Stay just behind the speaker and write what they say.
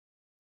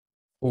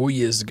4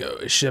 years ago,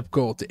 a ship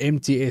called the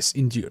MTS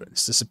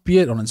Endurance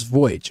disappeared on its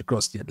voyage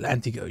across the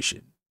Atlantic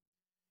Ocean.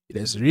 It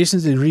has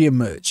recently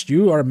re-emerged.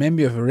 You are a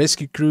member of a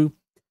rescue crew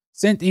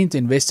sent in to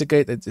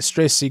investigate a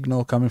distress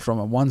signal coming from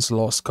a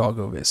once-lost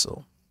cargo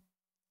vessel.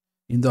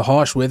 In the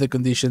harsh weather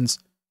conditions,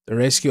 the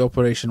rescue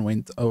operation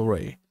went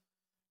awry.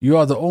 You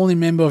are the only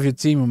member of your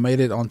team who made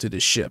it onto the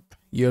ship.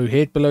 You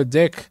head below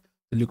deck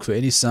to look for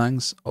any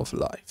signs of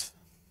life.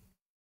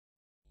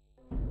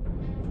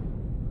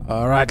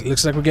 Alright,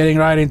 looks like we're getting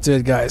right into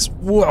it, guys.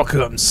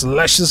 Welcome,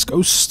 slashers,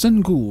 ghosts,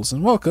 and ghouls,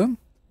 and welcome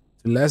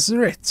to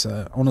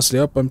Lazaret. Honestly,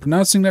 I hope I'm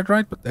pronouncing that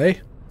right, but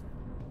hey,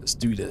 let's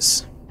do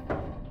this.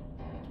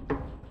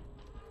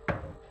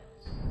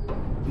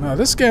 Now,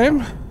 this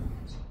game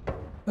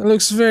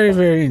looks very,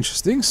 very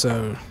interesting,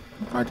 so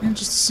I'm quite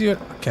interested to see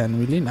what... Can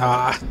we lean?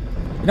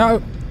 You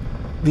know,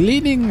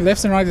 leaning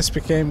left and right has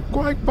become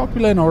quite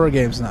popular in horror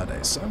games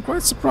nowadays, so I'm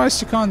quite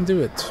surprised you can't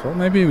do it. Well,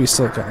 maybe we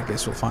still can. I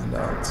guess we'll find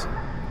out.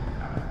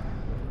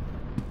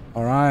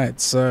 Alright,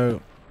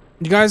 so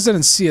you guys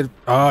didn't see it.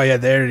 Oh yeah,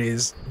 there it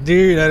is.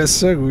 Dude, that is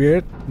so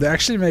weird. They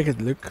actually make it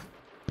look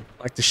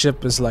like the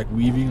ship is like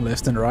weaving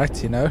left and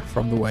right, you know,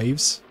 from the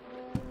waves.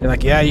 They're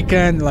like, yeah, you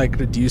can like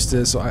reduce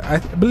this. So I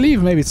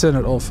believe maybe turn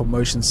it off for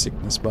motion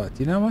sickness, but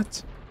you know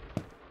what?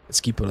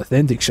 Let's keep it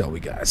authentic, shall we,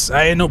 guys?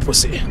 I ain't no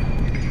pussy.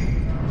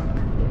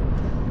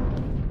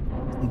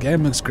 The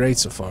game looks great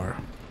so far.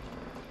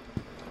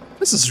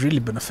 This has really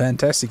been a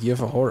fantastic year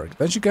for horror.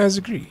 Don't you guys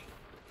agree?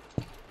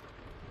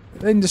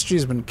 The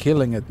industry's been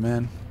killing it,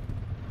 man.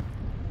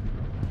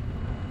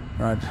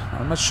 Right,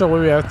 I'm not sure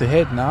where we have to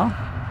head now.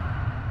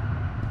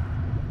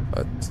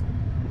 But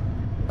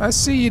I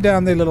see you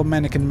down there, little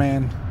mannequin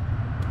man.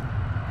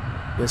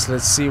 Guess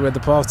let's see where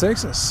the path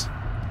takes us.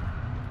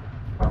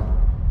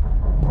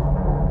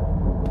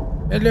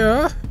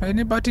 Hello?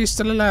 Anybody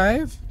still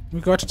alive? We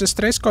got a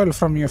distress call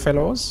from you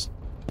fellows.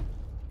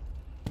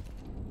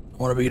 I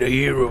wanna be the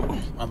hero.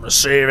 I'm gonna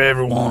save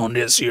everyone on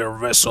this here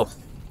vessel.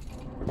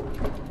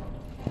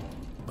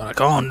 But I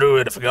can't do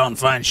it if I can't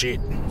find shit.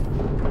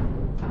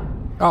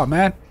 Oh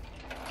man.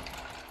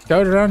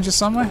 Code around you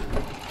somewhere?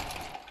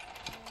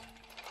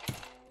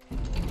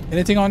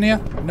 Anything on here?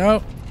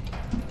 No.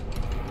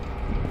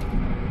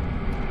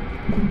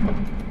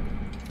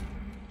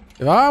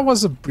 If I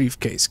was a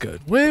briefcase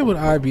code, where would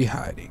I be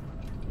hiding?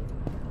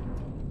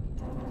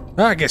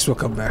 I guess we'll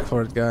come back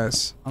for it,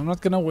 guys. I'm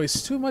not gonna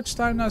waste too much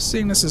time now,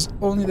 seeing this is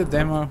only the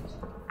demo.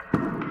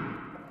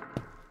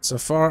 So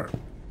far,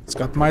 it's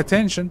got my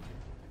attention.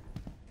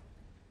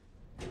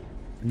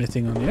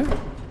 Anything on here?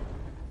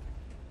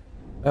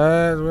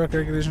 Work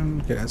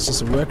regulation. Okay, that's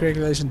just a work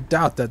regulation.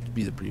 Doubt that would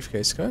be the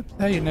briefcase code.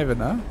 Hey, you never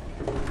know.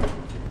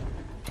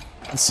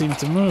 It seemed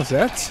to move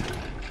that.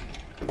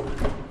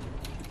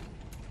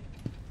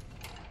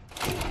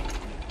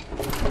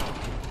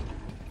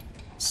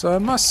 So I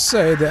must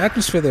say, the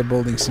atmosphere they're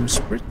building seems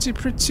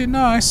pretty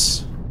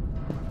nice.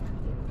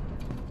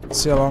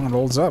 Let's see how long it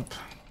holds up.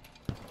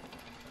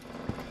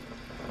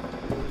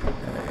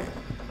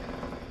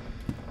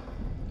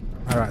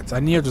 Alright, I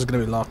knew it was going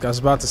to be locked. I was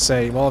about to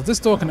say, well, if this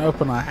door can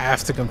open, I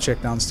have to come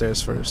check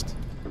downstairs first.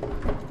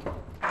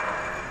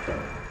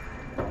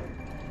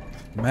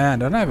 Man,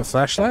 don't I have a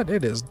flashlight?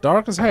 It is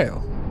dark as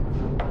hell.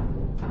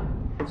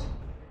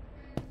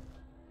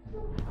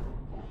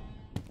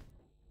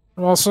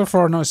 Well, so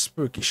far, no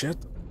spooky shit.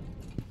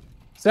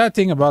 Sad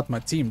thing about my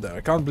team, though,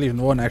 I can't believe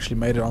no one actually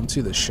made it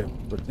onto this ship.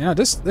 But, you know,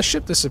 this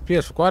ship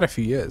disappeared for quite a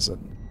few years.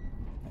 And,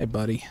 hey,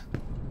 buddy.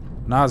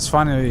 Now it's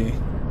finally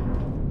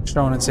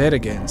showing its head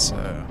again, so...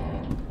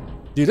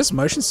 Dude, this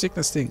motion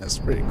sickness thing is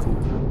pretty cool.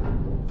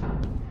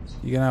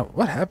 You gonna...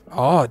 What happened?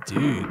 Oh,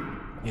 dude.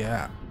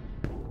 Yeah.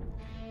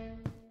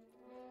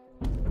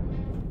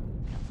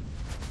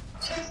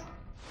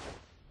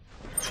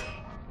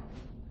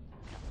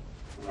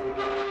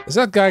 Is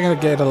that guy gonna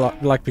get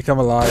like become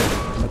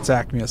alive and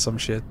attack me or some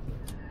shit?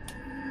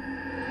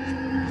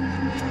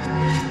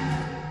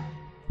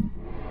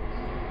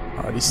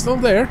 Alright, he's still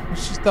there.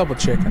 Let's just double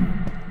checking.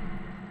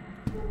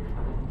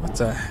 What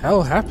the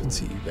hell happened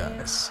to you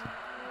guys?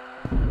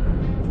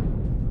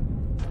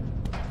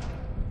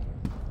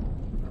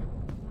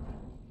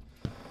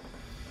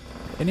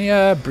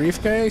 Any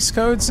briefcase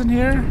codes in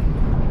here?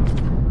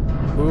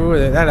 Ooh,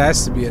 that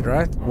has to be it,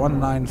 right?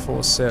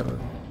 1947.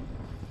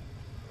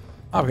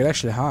 Oh, we can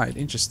actually hide.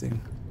 Interesting.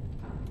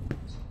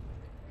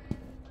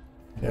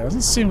 Yeah, it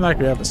doesn't seem like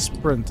we have a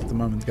sprint at the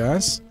moment,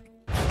 guys.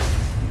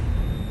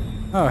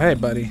 Oh, hey,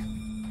 buddy.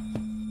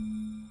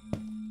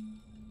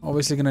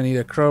 Obviously gonna need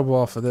a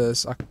crowbar for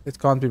this. It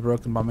can't be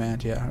broken by my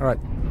hand. Yeah, alright.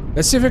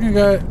 Let's see if we can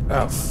go...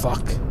 Oh,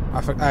 fuck.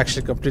 I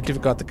actually completely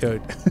forgot the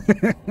code.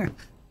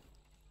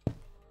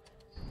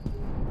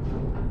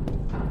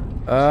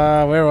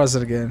 Where was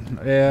it again?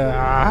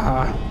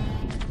 Yeah.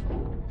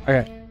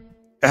 Okay.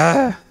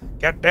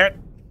 Get that.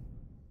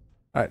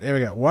 Alright, there we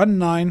go.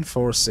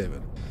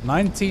 1947.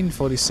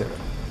 1947.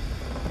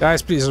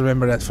 Guys, please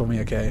remember that for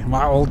me, okay?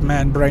 My old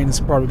man brain is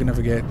probably gonna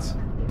forget.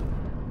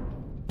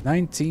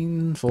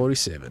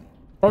 1947.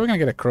 Probably gonna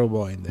get a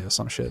crowbar in there or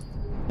some shit.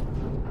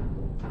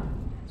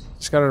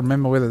 Just gotta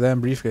remember where the damn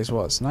briefcase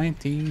was.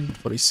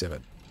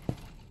 1947.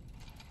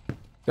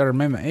 Gotta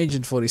remember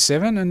Agent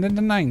 47 and then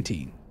the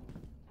 19.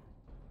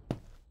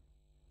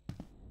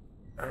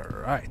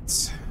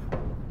 Alright.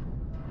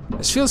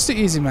 This feels too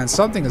easy, man.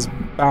 Something is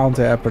bound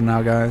to happen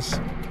now, guys.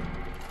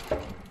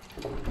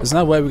 There's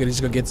no way we're gonna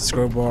just go get the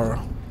crowbar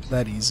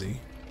that easy.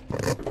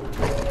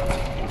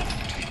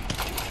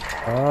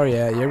 Oh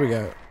yeah, here we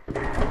go.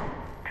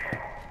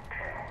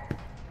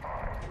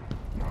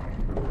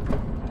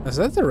 Is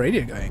that the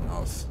radio going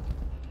off?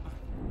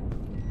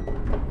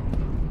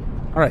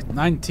 Alright,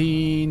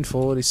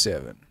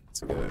 1947.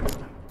 Let's go.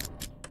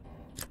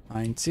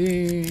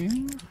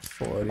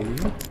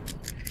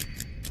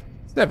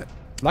 1947.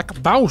 Like a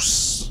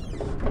mouse.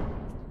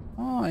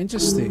 Oh,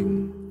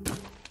 interesting.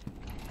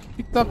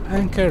 Picked up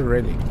anchor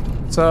ready.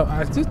 So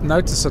I did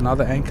notice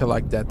another anchor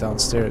like that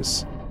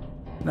downstairs. I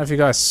don't know if you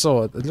guys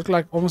saw it. It looked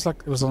like almost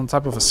like it was on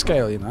top of a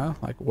scale, you know?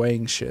 Like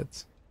weighing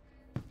shit.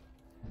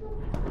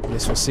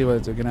 Guess we'll see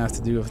what we're gonna have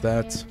to do with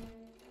that.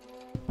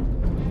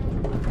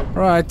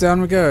 Right,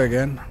 down we go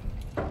again.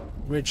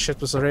 Weird shit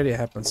was already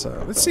happened,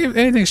 so let's see if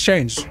anything's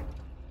changed.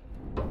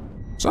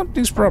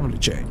 Something's probably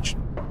changed.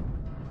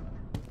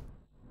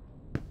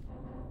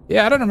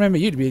 Yeah, I don't remember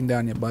you being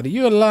down here, buddy.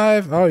 You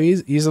alive? Oh,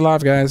 he's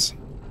alive, guys.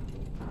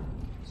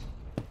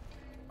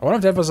 I wonder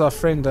if that was our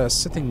friend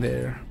sitting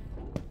there.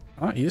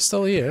 Oh, you're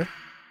still here.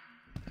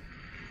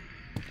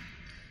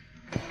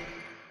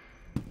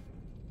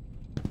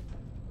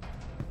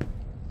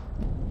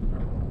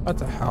 What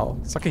the hell?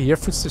 It's like I hear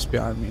footsteps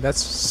behind me. That's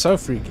so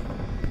freaky.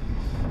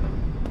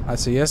 Alright,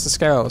 so here's the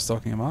scale I was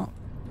talking about.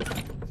 There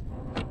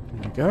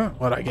we go.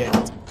 What'd I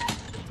get?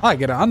 I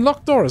get an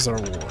unlocked door as a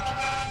reward.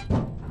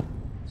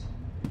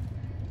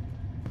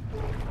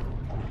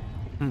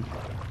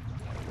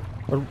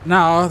 But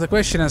now the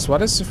question is,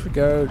 what is if we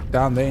go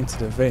down there into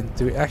the vent?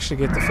 Do we actually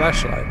get the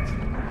flashlight?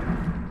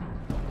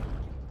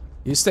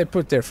 You stay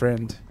put there,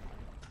 friend.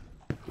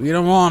 We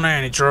don't want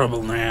any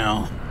trouble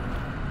now.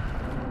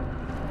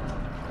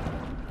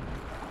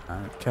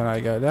 Can I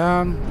go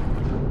down?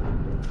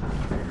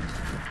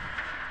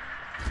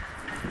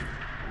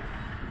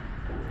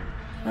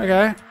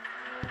 Okay.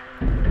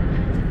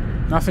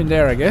 Nothing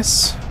there, I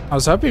guess. I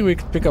was hoping we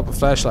could pick up a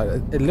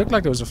flashlight. It looked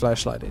like there was a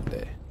flashlight in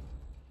there.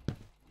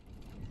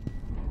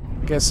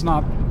 Guess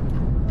not.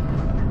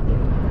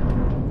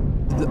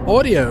 The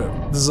audio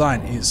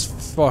design is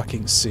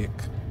fucking sick.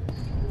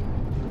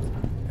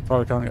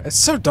 Probably can't go. It's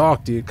so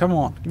dark, dude. Come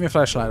on. Give me a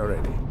flashlight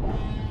already.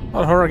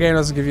 What horror game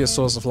doesn't give you a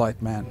source of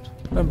light, man?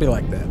 Don't be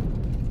like that.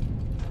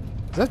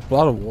 Is that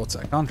blood or water?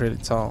 I can't really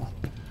tell.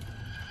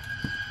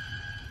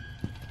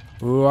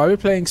 Ooh, are we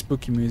playing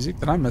spooky music?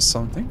 Did I miss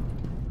something?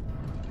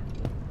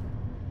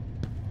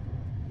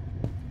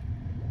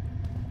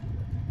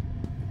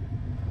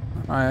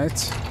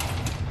 Alright.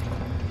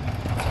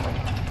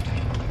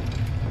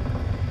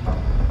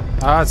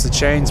 Ah, it's the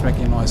chains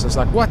making noise. I was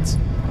like, what?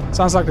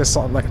 Sounds like there's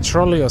like a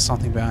trolley or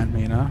something behind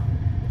me, you know?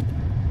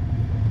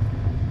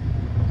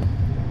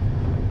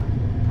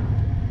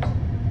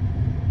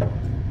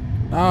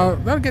 Now,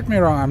 don't get me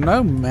wrong, I'm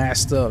no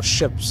master of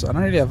ships. I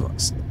don't really have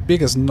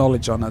biggest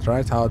knowledge on it,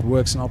 right? How it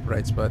works and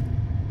operates, but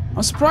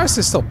I'm surprised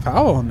there's still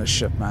power on this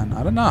ship, man.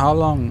 I don't know how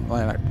long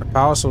like the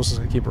power sources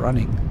can keep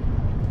running.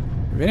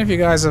 If any of you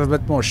guys have a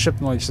bit more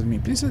ship knowledge than me,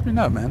 please let me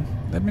know, man.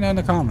 Let me know in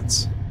the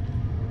comments.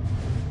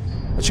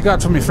 What you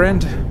got for me,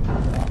 friend?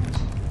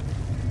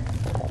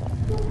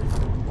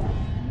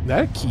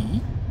 That a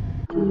key?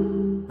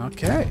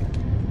 Okay.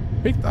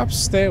 Picked up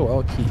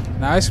stairwell key.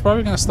 Now he's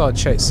probably gonna start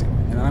chasing,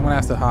 and then I'm gonna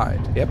have to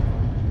hide. Yep.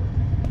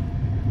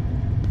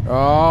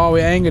 Oh,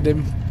 we angered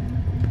him.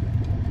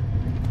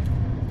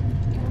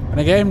 When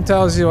a game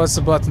tells you what's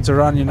the button to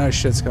run, you know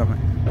shit's coming.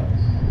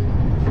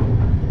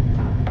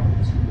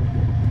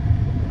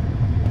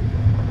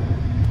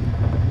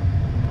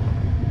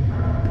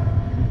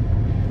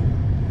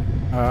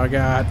 Oh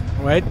god.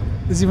 Wait,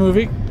 is he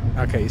moving?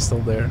 Okay, he's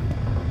still there.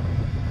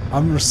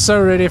 I'm so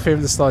ready for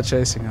him to start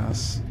chasing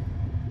us.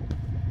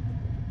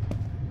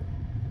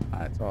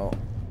 Alright, well.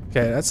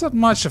 Okay, that's not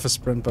much of a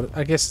sprint, but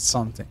I guess it's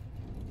something.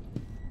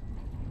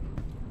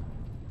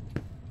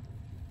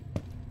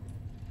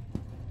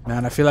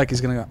 Man, I feel like he's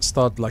gonna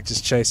start like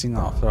just chasing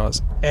after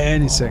us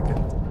any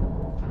second.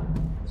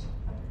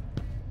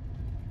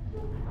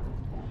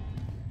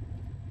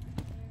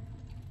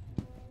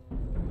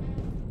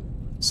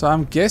 So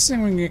I'm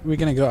guessing we're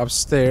gonna go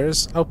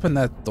upstairs, open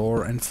that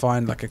door, and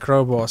find like a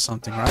crowbar or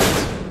something,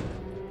 right?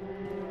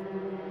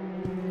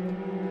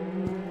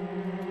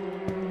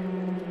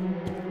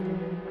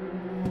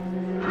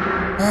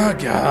 Oh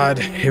god,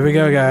 here we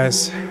go,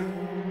 guys.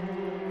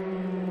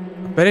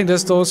 I'm betting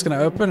this door's gonna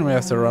open and we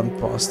have to run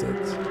past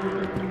it.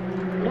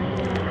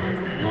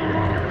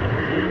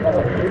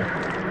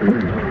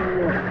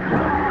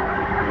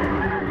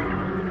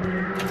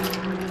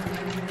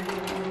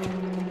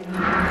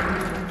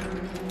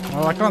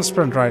 Well, I can't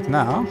sprint right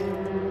now.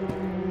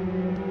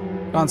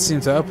 Can't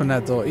seem to open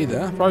that door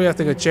either. Probably have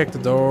to go check the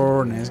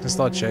door and he's gonna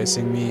start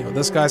chasing me. Or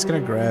this guy's gonna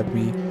grab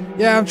me.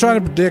 Yeah, I'm trying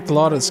to predict a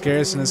lot of the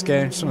scares in this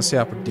game. Just want to see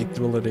how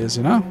predictable it is,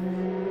 you know?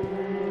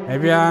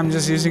 Maybe I'm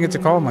just using it to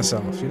calm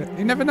myself. You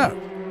never know.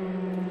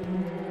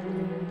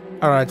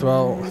 Alright,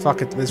 well,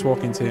 fuck it. Let's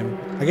walk into him.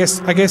 I guess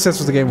that's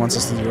what the game wants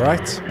us to do,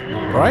 right?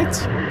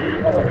 Right?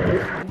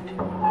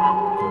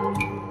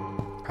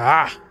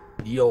 Ah,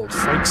 the old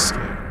fake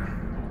scare.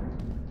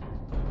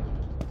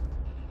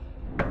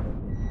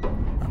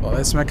 Well,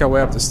 let's make our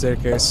way up the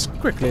staircase as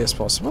quickly as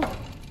possible.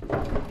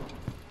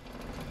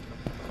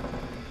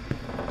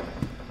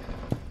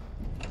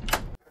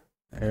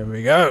 There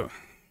we go.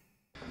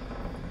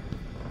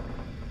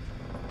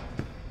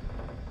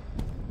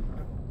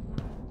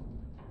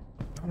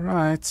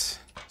 Alright.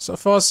 So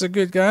far so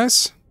good,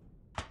 guys.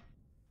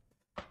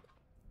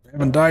 We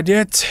haven't died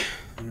yet.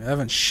 We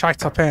haven't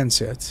shite our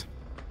pants yet.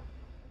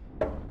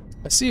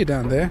 I see you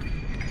down there.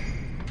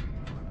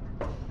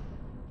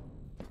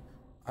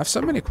 I have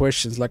so many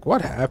questions, like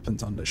what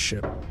happened on the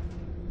ship?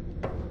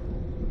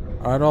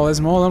 Alright, well, there's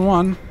more than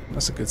one.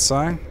 That's a good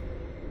sign.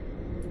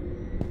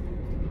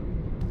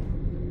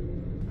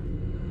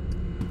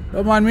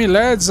 Don't mind me,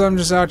 lads. I'm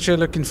just out here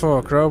looking for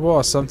a crowbar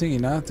or something, you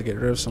know, to get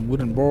rid of some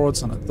wooden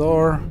boards on a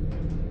door.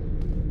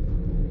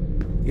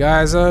 You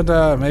guys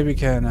maybe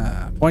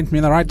can point me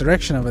in the right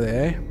direction over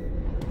there, eh?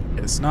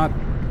 It's not.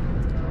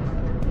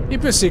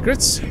 Keep your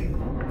secrets.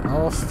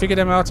 I'll figure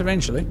them out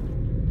eventually.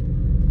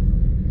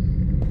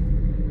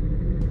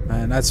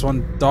 And that's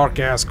one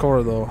dark-ass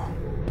corridor.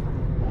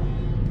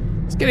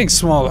 It's getting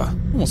smaller.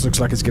 Almost looks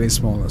like it's getting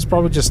smaller. It's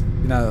probably just,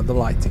 you know, the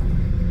lighting.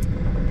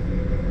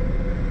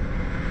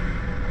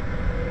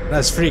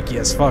 That's freaky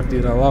as fuck,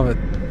 dude. I love it.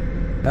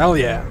 Hell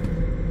yeah.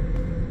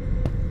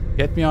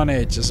 Get me on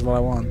edge is what I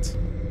want.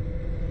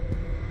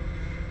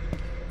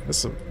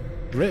 That's a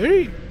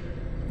very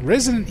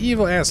Resident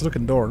Evil ass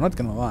looking door, not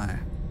gonna lie.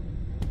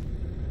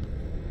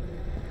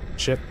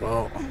 Shit,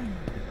 whoa.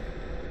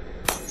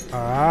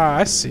 Ah,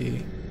 I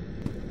see.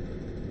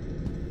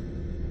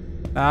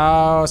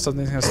 Now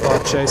something's gonna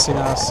start chasing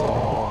us.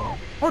 Oh,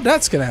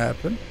 that's gonna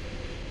happen.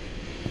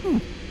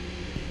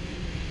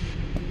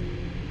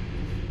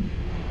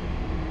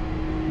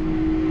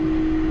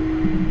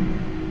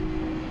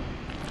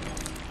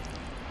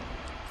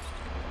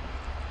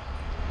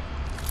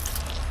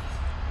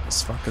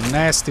 It's fucking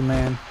nasty,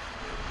 man.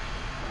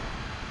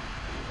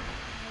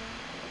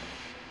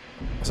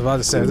 I was about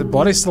to say, if the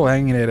body's still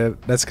hanging there,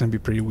 that's gonna be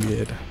pretty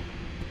weird.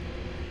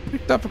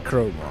 Picked up a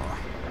crowbar.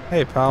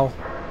 Hey, pal.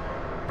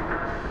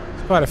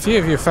 There's quite a few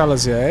of you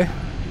fellas here, eh?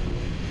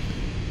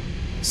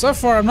 So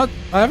far, I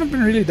haven't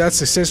been really that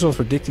successful at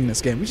predicting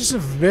this game, which is a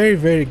very,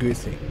 very good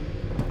thing.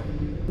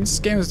 This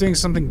game is doing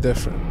something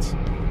different.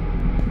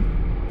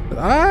 But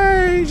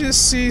I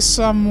just see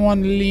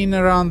someone lean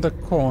around the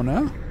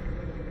corner.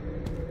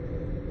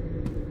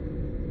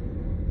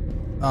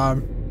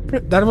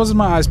 That wasn't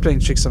my eyes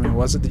playing tricks on me,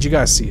 was it? Did you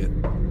guys see it?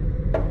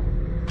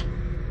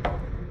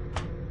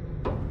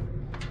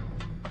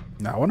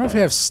 Now, I wonder if we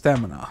have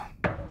stamina.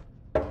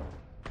 I'm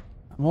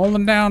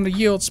holding down the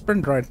yield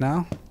sprint right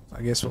now.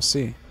 I guess we'll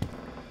see.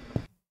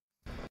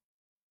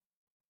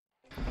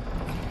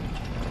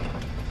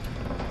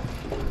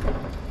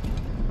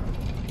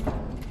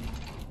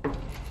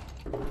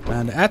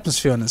 Man, the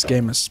atmosphere in this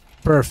game is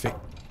perfect.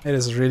 It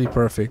is really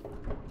perfect.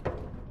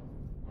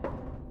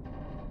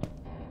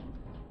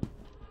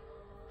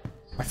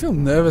 I feel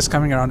nervous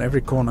coming around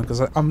every corner because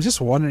I'm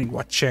just wondering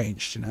what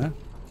changed, you know?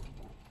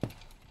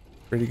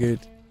 Pretty good.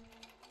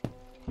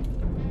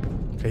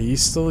 Okay,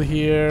 he's still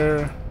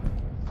here.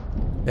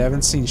 We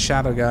haven't seen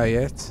Shadow Guy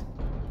yet.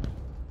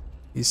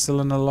 He's still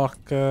in the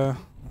locker.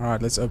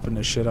 Alright, let's open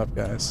this shit up,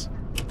 guys.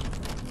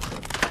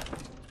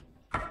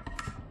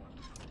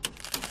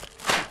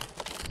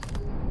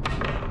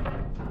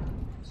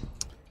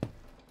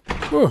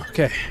 Whew,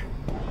 okay.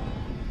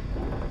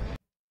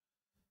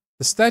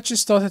 The statues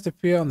started to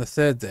appear on the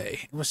third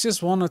day. It was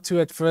just one or two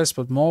at first,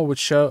 but more would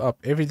show up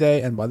every day,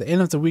 and by the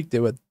end of the week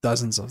there were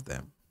dozens of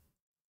them.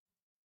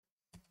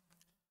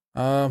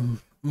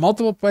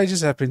 Multiple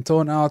pages have been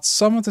torn out.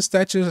 Some of the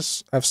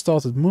statues have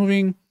started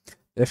moving.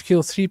 They've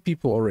killed 3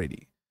 people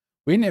already.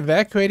 When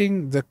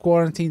evacuating the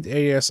quarantined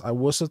areas, I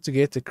whistled to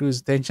get the crew's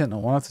attention,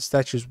 and one of the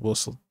statues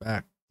whistled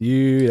back.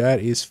 Dude,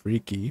 that is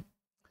freaky.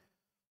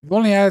 We've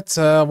only had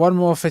one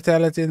more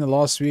fatality in the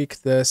last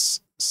week. The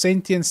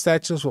sentient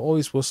statues will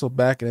always whistle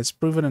back, and it's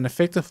proven an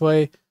effective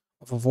way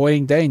of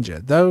avoiding danger,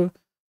 though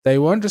they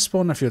won't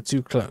respawn if you're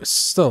too close.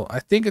 Still, I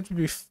think it would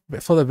be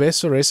for the best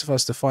for the rest of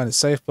us to find a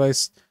safe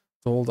place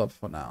to hold up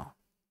for now.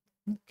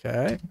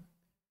 Okay.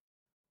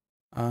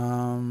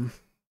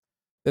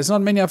 There's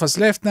not many of us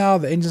left now.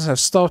 The engines have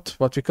stopped,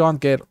 but we can't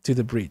get to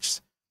the breach.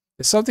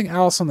 There's something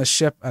else on the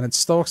ship, and it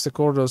stalks the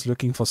corridors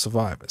looking for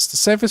survivors. The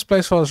safest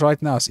place for us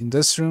right now is in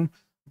this room.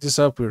 Just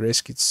hope we're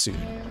rescued soon.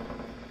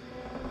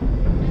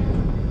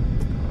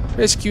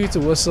 Rescue to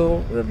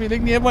whistle,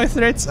 revealing nearby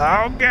threats.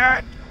 Oh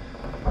god!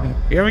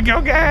 Here we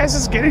go, guys.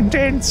 It's getting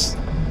intense.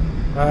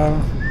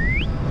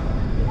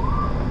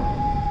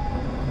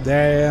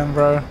 Damn,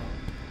 bro.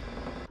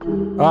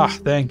 Ah,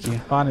 thank you.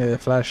 Finally, the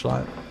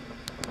flashlight.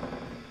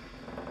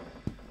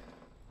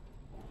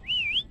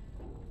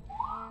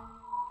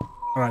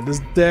 Alright,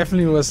 there's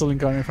definitely whistling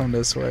coming from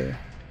this way.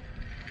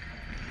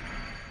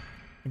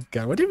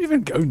 God, where do we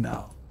even go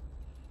now?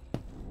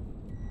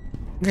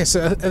 Okay,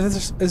 so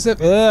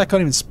I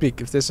can't even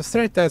speak. If there's a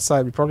threat that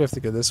side, we probably have to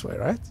go this way,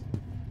 right?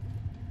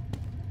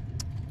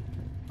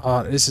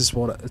 Oh, this is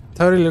what it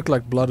totally looked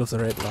like blood of the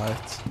red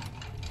light.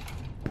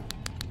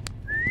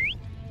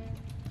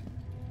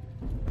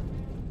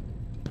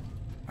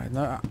 Right,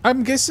 now,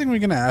 I'm guessing we're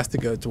gonna have to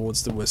go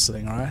towards the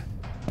whistling, right?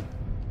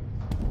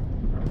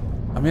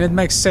 I mean, it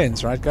makes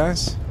sense, right,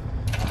 guys?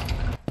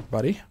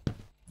 Buddy?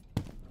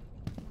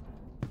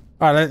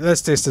 Alright,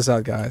 let's test this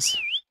out, guys.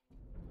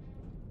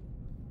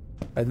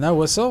 Right, no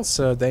whistle,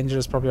 so danger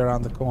is probably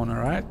around the corner,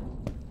 right?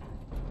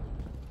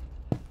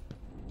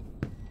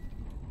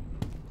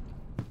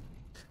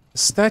 The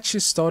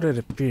statues started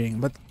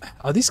appearing, but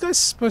are these guys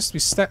supposed to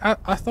be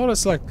I thought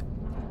it's like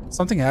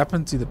something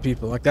happened to the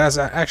people. Like there's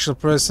an actual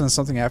person,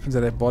 something happened to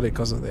their body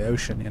because of the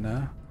ocean, you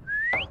know?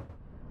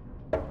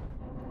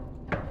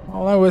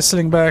 Well, no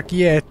whistling back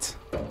yet.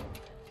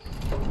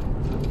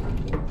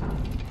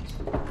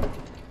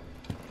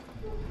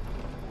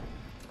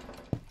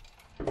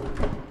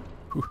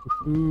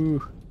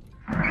 Ooh.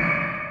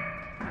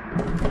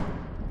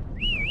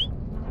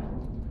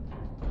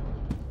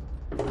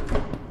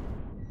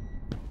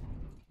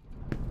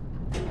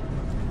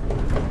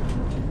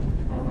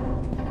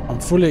 I'm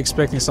fully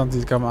expecting something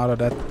to come out of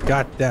that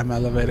goddamn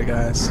elevator,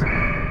 guys.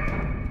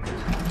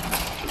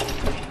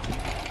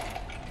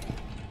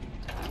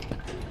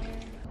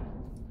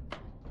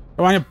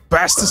 Come on, you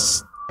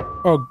bastards!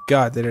 Oh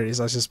god, there it is.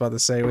 I was just about to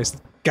say, where's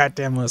the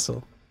goddamn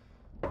whistle?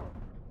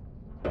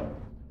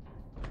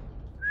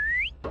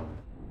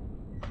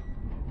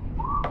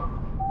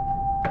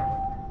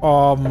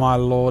 Oh my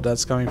lord,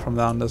 that's coming from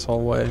down this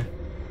hallway.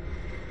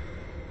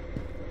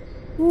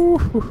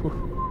 Alright,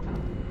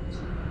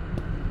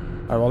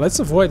 well, let's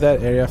avoid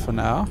that area for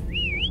now.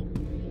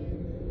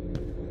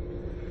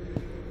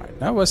 Alright,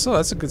 no whistle,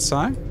 that's a good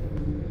sign.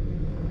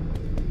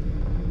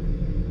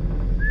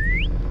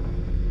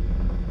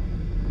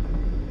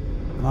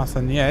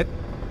 Nothing yet.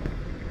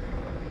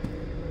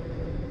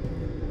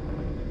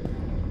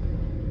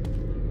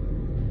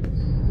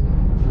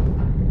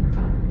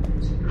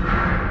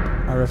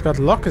 We've got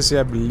lockers here,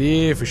 I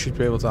believe we should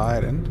be able to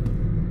hide in.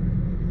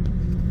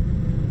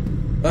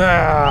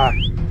 Ah!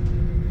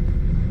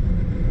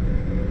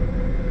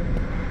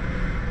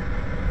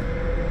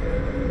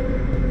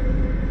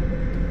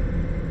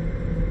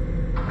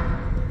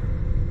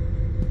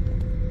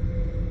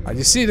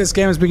 You see, this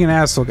game is being an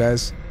asshole,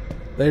 guys.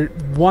 They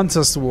want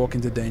us to walk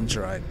into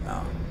danger right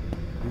now.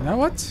 You know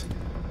what?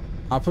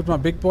 I'll put my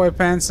big boy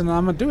pants and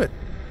I'm gonna do it.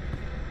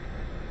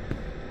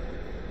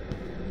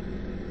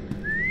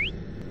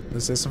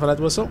 Is this for that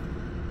whistle?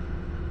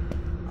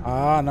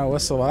 Ah, no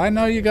whistle. Well, I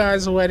know you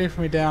guys are waiting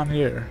for me down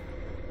here.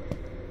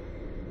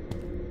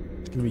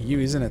 It's gonna be you,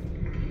 isn't it?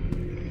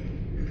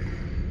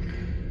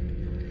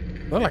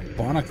 They're like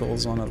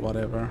barnacles on it,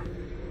 whatever.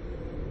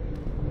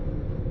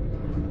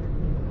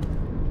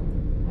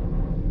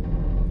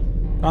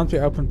 Can't be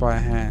opened by a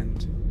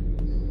hand.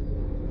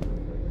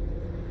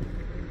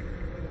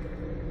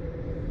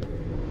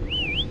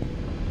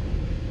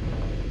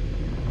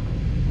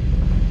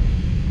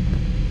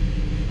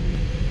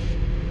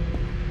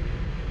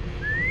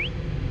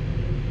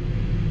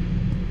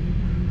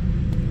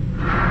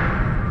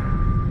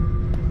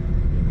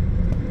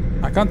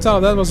 I can't tell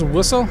if that was a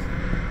whistle.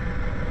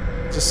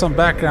 Just some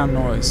background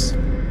noise.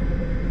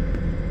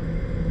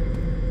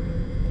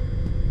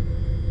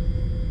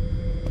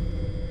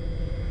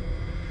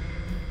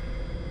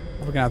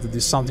 We're gonna have to do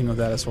something with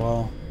that as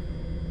well.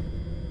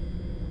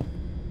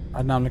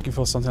 Right now I'm looking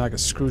for something like a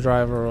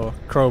screwdriver or a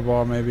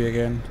crowbar maybe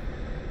again.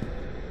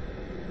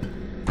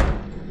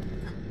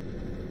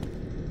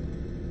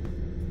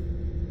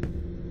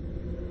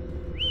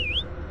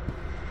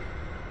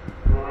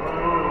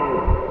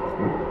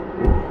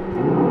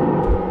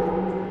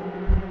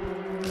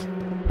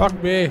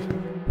 Fuck me.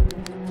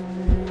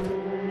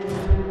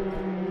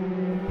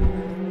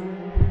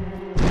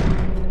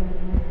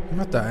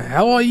 What the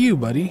hell are you,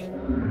 buddy?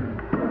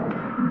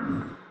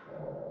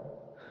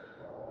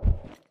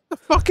 The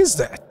fuck is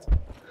that?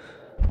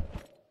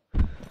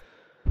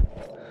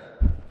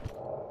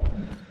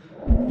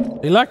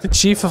 You like the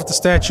chief of the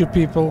statue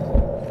people?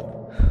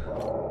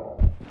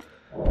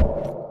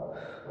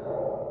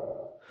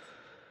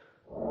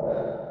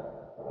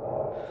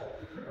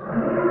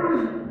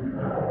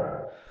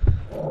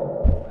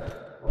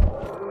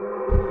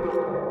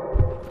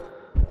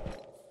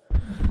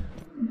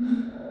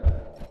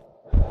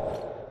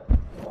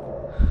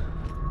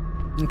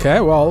 Okay,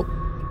 well,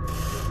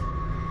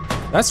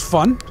 that's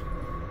fun.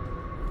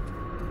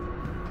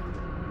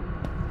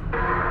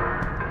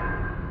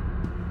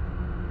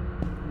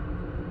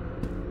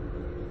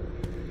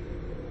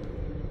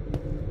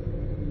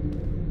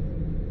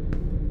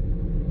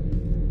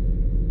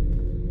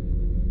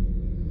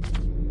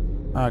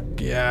 Oh,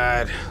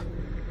 God.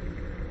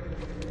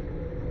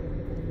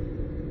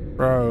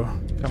 Bro,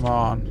 come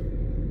on.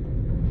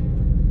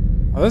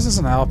 Well, this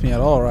doesn't help me at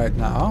all right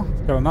now.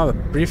 I've got another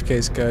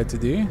briefcase code to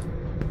do.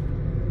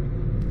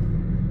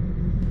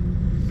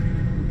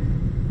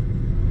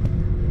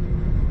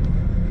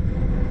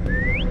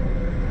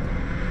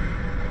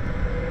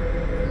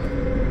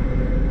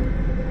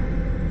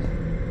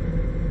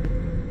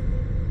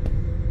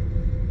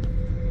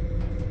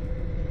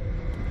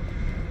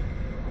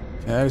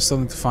 Okay, we still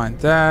need to find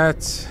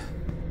that.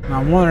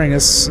 Now I'm wondering,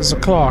 there's a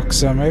clock,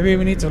 so maybe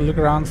we need to look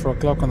around for a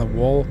clock on the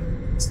wall.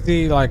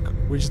 See like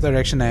which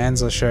direction the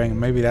hands are showing.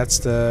 Maybe that's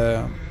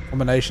the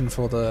combination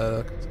for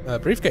the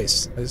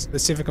briefcase.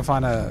 Let's see if we can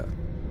find a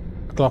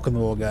clock on the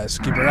wall, guys.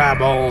 Keep your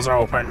eyeballs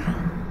open.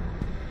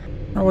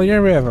 Oh, well,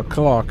 here we have a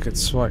clock.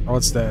 It's like,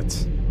 what's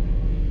that?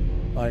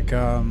 Like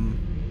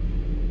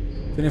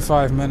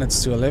 25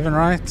 minutes to 11,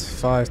 right?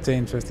 5,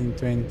 10, 15,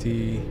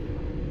 20.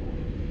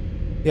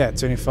 Yeah,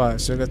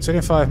 25. So we've got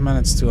 25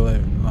 minutes to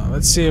 11. Well,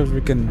 let's see if we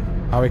can,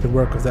 how we can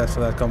work with that for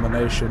that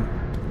combination.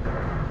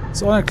 It's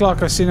the only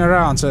clock I've seen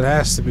around, so it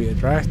has to be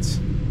it, right?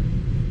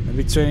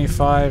 Maybe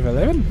 25,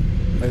 11?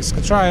 Let's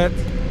go try it.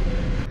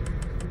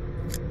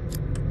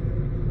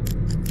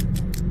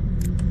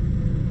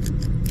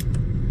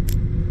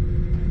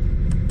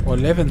 Or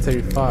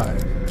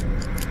 11:35.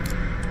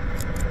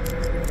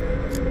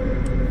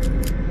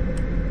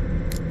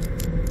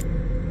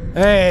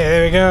 Hey,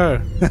 there we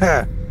go.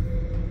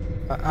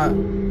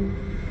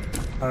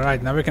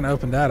 Alright, now we can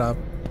open that up.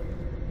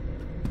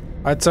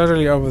 I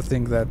totally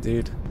overthink that,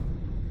 dude.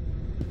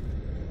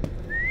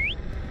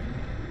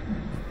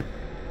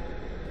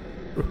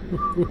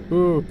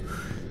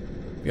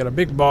 We got a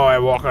big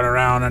boy walking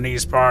around in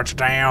these parts of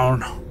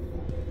town.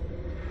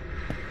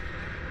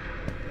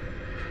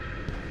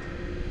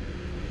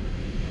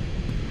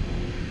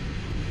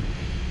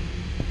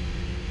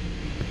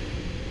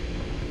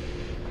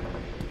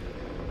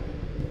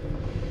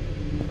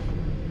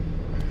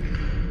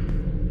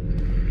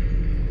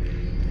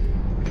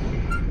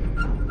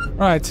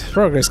 Right,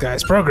 progress,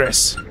 guys,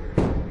 progress.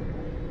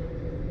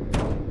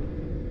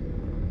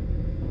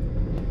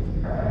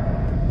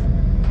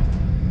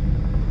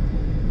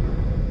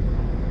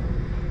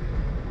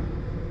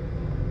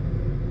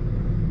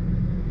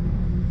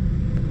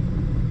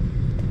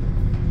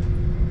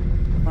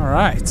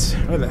 Alright,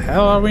 where the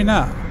hell are we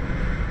now?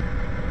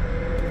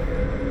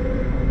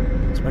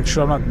 Let's make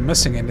sure I'm not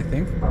missing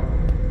anything.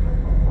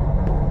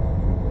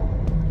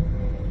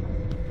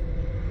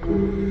 A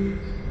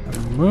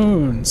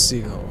moon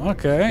seal.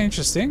 Okay,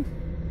 interesting.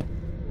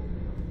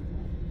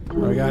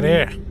 What do we got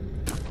here?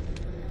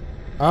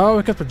 Oh,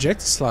 we got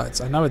projector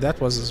slides. I know what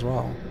that was as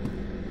well.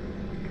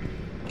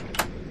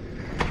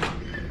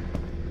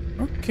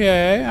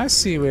 Okay, I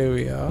see where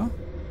we are.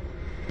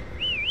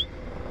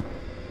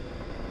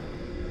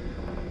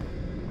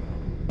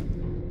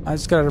 I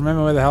just gotta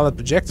remember where the hell that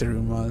projector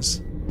room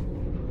was.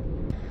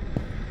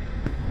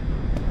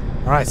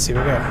 Alright, here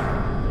we go.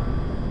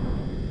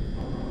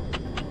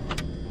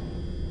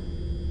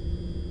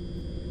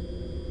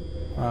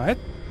 Alright.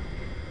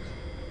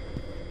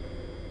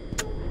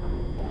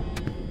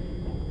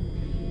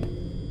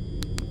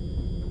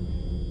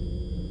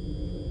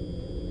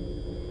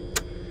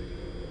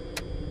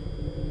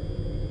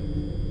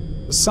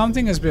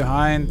 Something is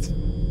behind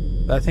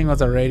that thing with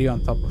the radio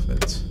on top of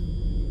it.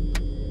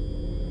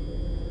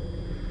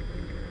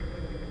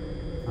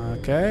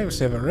 Okay, we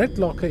have a red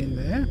locker in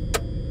there.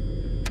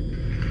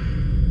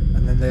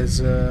 And then there's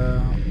a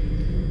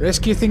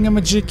rescue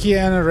thingamajig here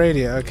and a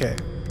radio. Okay.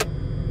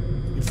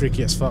 You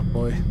freaky as fuck,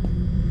 boy.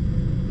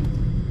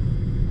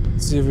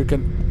 Let's see if we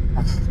can...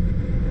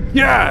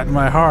 Yeah!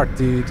 My heart,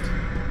 dude.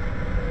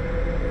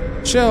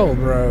 Chill,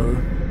 bro.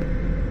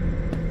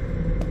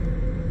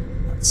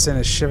 That sent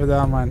a shiver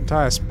down my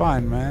entire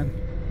spine, man.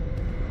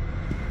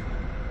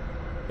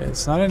 Okay,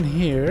 it's not in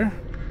here.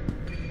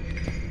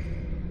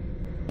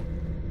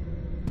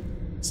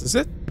 Is this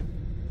it?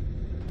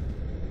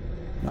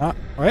 Ah,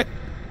 wait.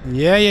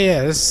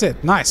 Yeah, this is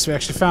it. Nice, we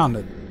actually found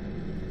it.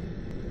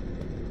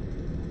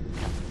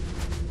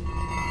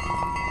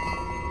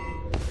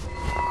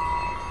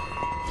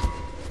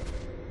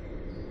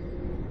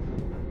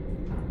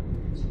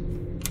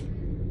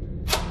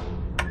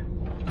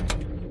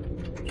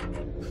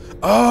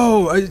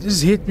 Oh, it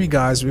just hit me,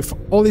 guys. With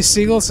all these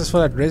seagulls, is for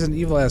that Resident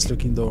Evil-ass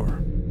looking door.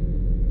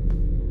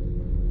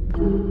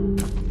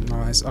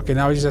 Nice. Okay,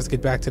 now we just have to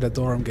get back to the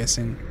door, I'm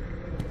guessing.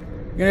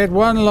 We're gonna get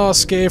one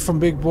last scare from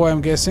Big Boy, I'm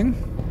guessing.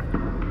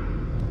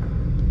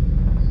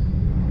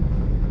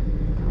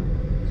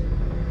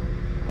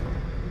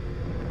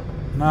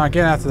 Now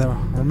again, I have to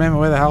remember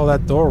where the hell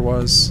that door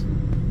was.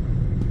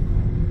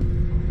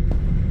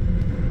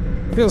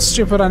 Feels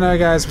stupid, I know,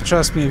 guys, but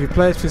trust me, if you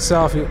play it for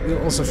yourself,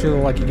 you'll also feel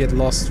like you get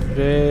lost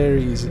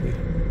very easily.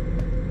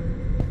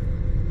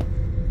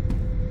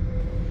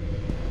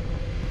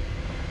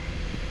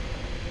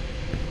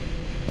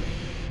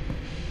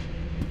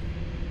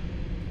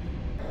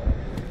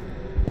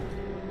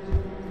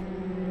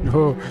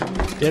 Oh,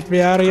 get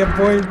me out of here,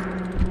 boy.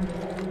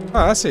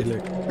 Oh, I see,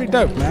 look. Pretty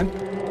dope, man.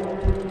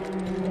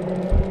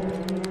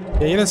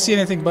 Yeah, you don't see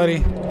anything,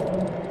 buddy.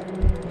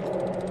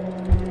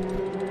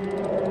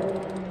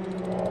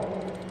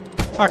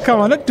 Oh,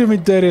 come on, don't do me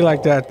dirty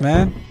like that,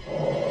 man.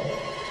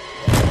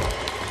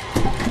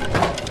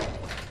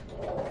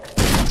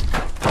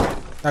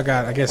 Oh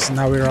god, I guess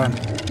now we're on.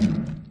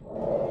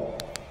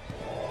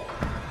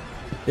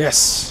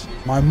 Yes,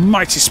 my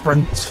mighty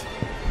sprint.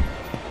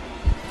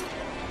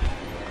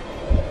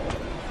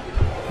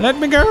 Let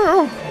me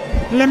go.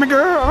 Let me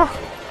go.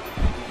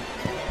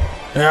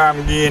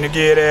 I'm gonna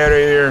get out of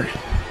here.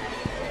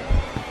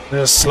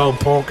 This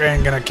slowpoke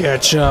ain't gonna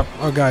catch up.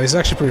 Oh god, he's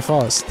actually pretty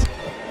fast.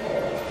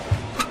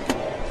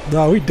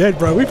 No, we dead,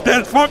 bro. We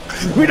dead, fuck.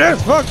 We dead,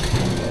 fuck.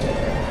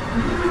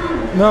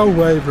 No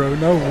way, bro.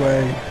 No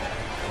way.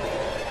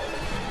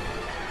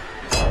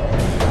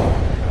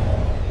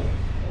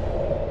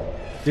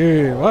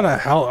 Dude, what the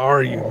hell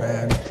are you,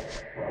 man?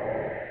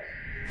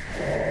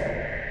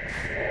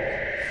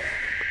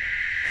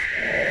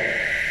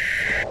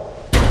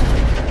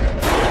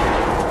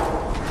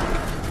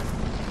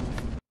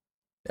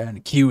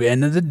 And Q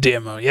end of the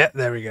demo. Yeah,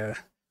 there we go.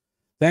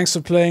 Thanks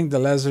for playing the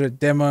Lazaret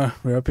demo.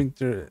 We're hoping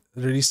to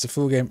release the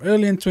full game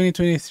early in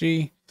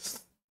 2023.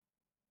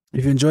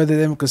 If you enjoyed the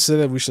demo,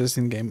 consider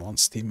wishlisting the game on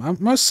Steam. I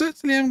most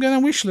certainly am gonna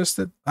wishlist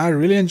it. I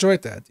really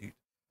enjoyed that, dude.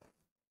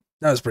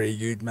 That was pretty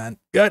good, man.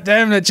 God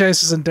damn, that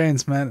chase is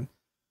intense, man.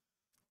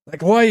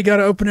 Like, why you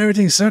gotta open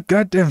everything so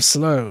goddamn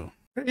slow?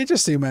 Very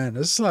interesting, man.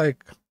 It's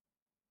like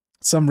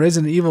some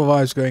Resident Evil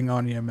vibes going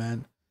on here,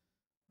 man.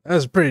 That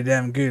was pretty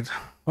damn good.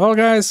 Well,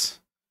 guys,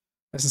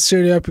 I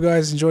sincerely hope you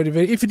guys enjoyed the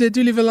video. If you did,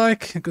 do leave a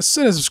like and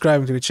consider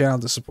subscribing to the channel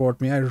to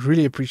support me. I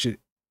really appreciate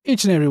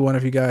each and every one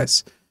of you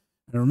guys.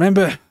 And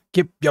remember,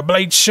 keep your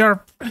blade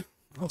sharp.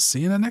 I'll see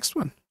you in the next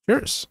one.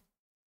 Cheers.